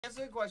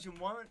Answer the question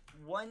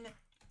one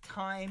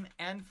time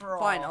and for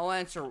all. Fine, I'll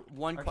answer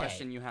one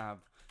question you have.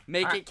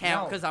 Make it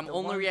count, because I'm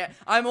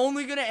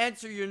only gonna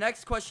answer your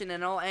next question,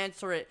 and I'll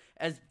answer it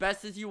as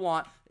best as you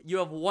want. You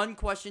have one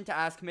question to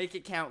ask. Make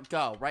it count.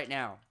 Go right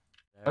now.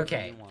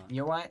 Okay.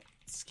 You know what,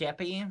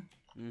 Skeppy?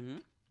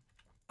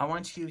 I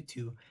want you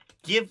to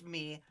give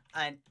me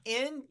an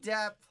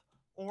in-depth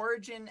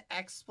origin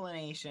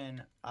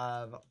explanation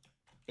of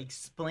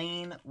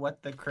explain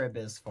what the crib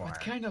is for. What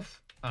kind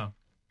of? Oh.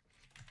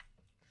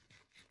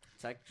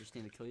 Zach, just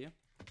need to kill you.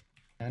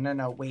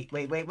 No. Wait.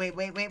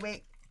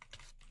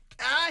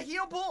 Ah,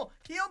 heel pull!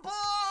 Heel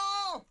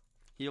pull!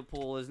 Heel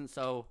pull isn't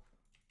so.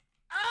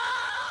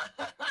 Ah!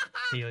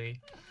 Healy.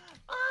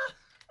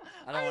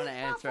 I don't want to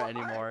answer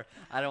anymore.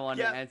 I don't want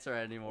to answer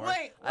anymore.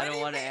 Wait, I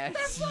don't want to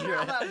answer.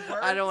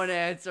 I I don't want to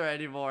answer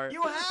anymore.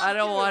 You have I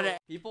don't to. want to.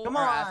 People Come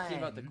are asking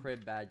on. about the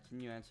crib badge.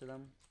 Can you answer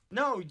them?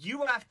 No,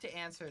 you have to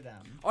answer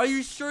them. Are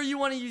you sure you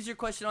want to use your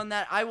question on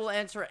that? I will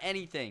answer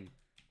anything.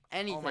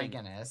 Anything. Oh my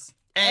goodness.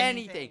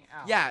 Anything.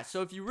 else. Yeah,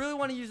 so if you really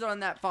want to use it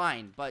on that,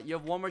 fine. But you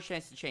have one more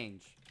chance to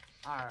change.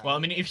 Alright. Well, I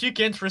mean, if you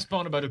can't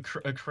respond about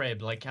a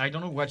crib, like, I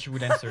don't know what you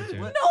would answer to.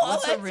 No, I'll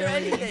answer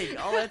anything.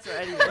 I'll answer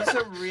anything. What's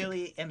a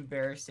really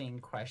embarrassing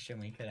question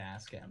we could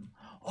ask him?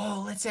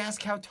 Oh, let's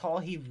ask how tall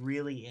he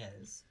really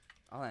is.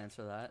 I'll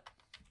answer that.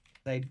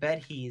 I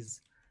bet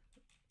he's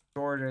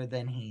shorter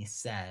than he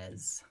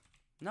says.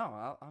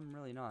 No, I'm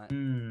really not.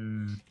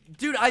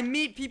 Dude, I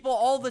meet people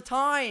all the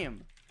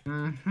time.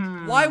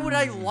 Why would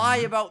I lie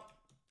about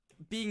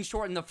being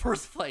short in the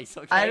first place?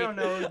 Okay. I don't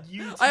know.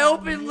 I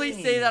openly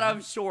say that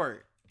I'm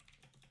short.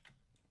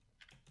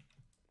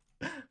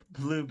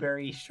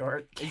 Blueberry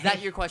short. Is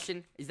that your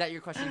question? Is that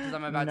your question? Because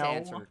I'm about to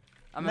answer.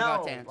 I'm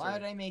about to answer. Why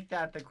would I make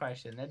that the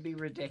question? That'd be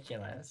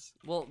ridiculous.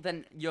 Well,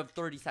 then you have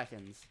 30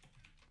 seconds.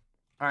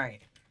 All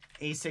right.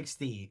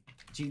 A60.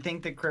 Do you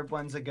think the crib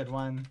one's a good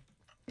one?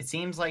 It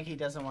seems like he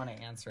doesn't want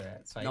to answer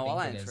it. So no,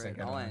 I think it is a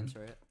good one. I'll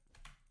answer it.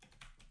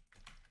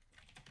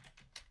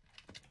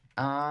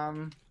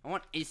 I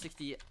want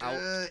A60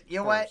 out. You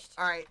know what?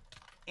 All right,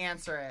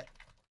 answer it.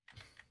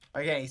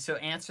 Okay, so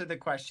answer the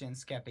question,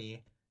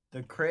 Skeppy.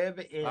 The crib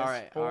is all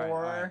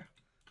right.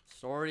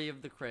 Story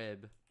of the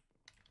crib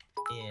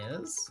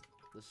is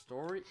the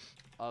story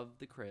of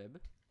the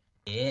crib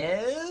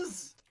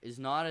is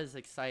not as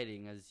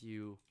exciting as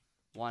you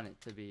want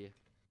it to be.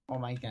 Oh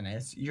my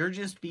goodness, you're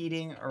just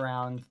beating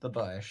around the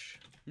bush.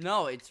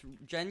 No, it's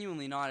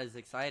genuinely not as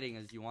exciting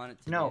as you want it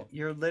to be. No,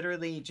 you're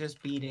literally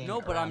just beating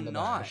around the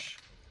bush.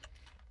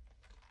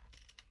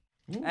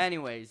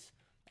 Anyways,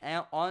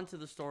 on to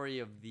the story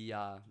of the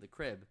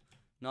crib.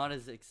 Not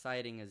as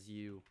exciting as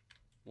you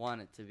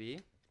want it to be,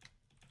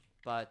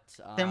 but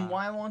then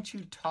why won't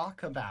you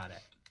talk about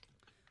it?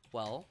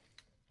 Well,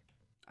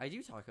 I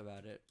do talk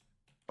about it.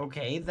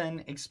 Okay,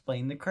 then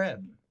explain the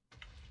crib.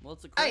 Well,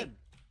 it's a crib. Hey!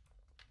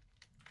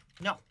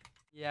 No.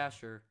 Yeah,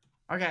 sure.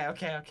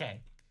 Okay.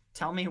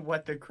 Tell me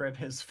what the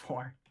crib is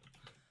for.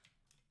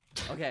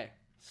 Okay,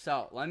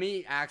 so let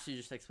me actually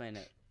just explain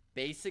it.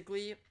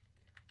 Basically,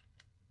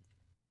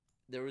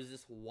 there was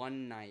this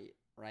one night,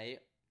 right?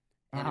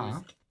 And it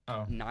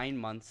was 9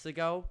 months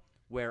ago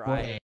where